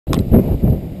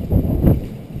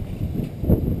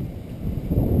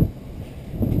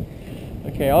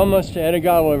Okay, almost to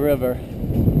Edogawa River.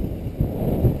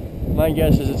 My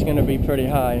guess is it's going to be pretty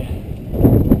high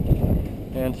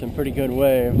and some pretty good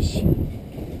waves.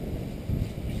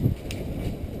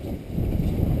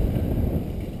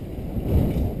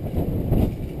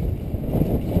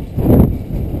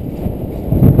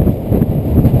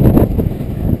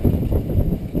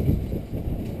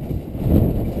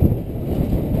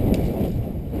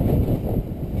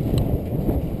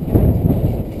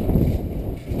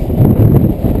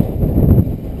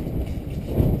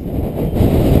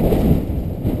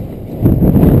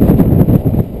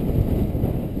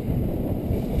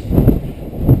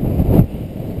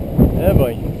 Oh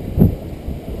boy.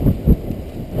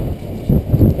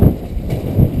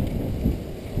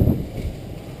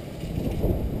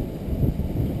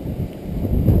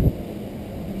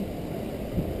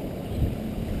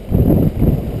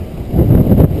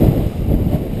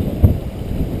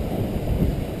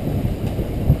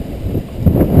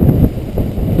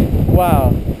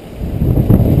 Wow.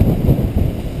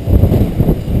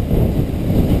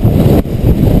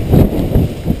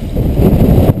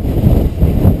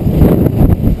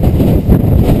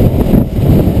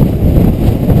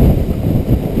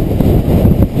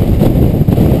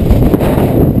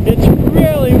 It's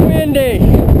really windy.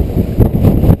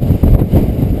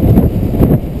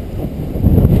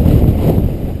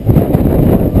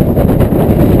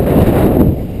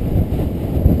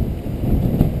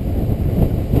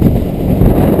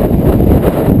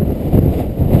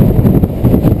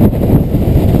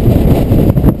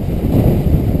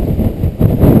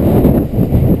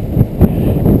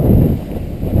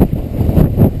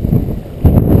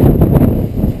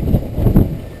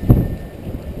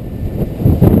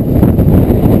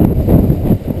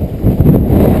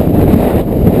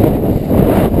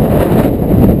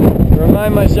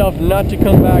 Remind myself not to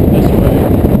come back this way.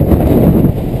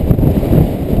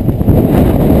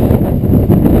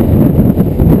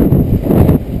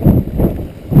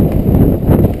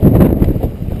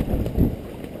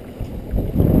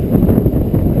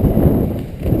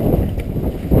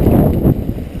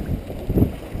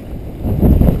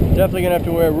 Definitely gonna have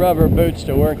to wear rubber boots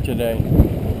to work today.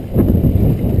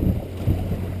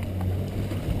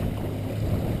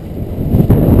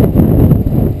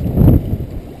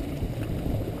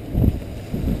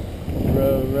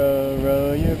 Row, row,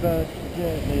 row your boat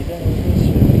gently down the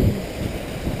stream.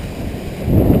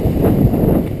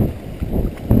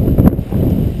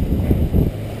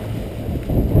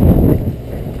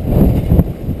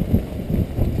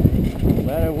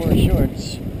 Glad I wore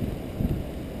shorts.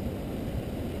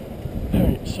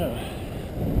 Alright, so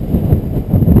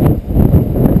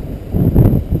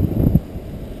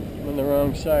I'm on the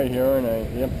wrong side here, aren't I?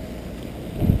 Yep.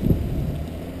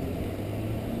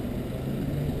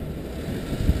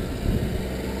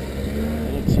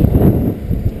 Let's see.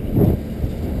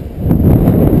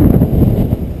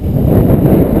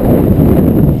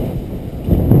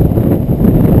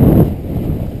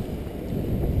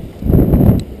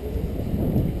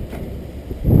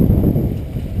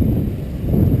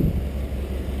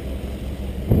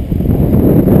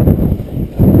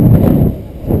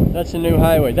 That's a new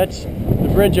highway. That's the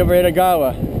bridge over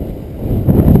Edogawa.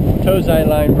 Tozai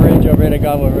Line Bridge over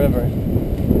Edogawa River.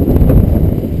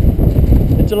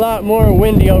 It's a lot more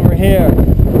windy over here.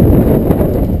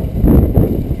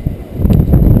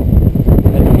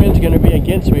 And the wind's going to be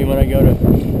against me when I go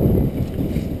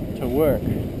to work.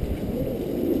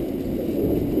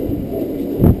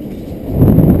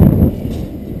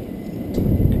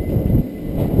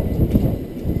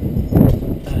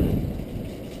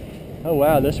 Oh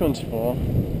wow, this one's full.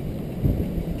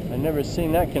 I've never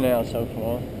seen that canal so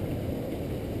full.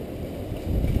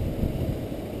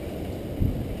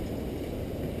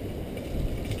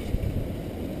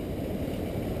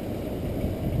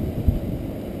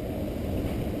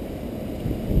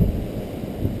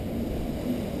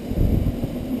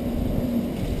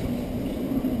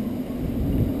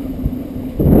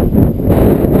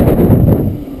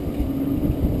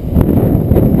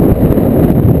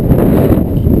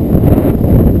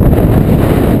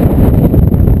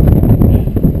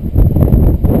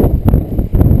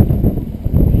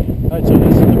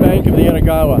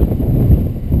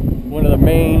 One of the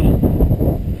main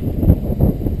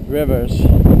rivers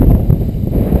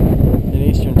in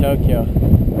eastern Tokyo.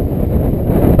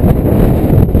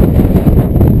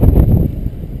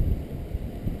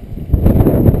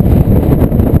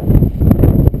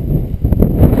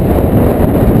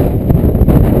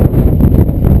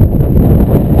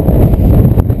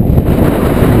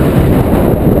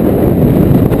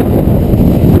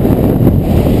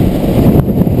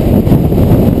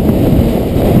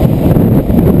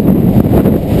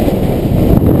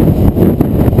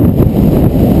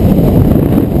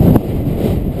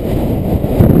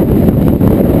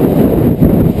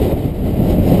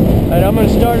 I'm gonna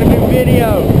start a new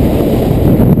video.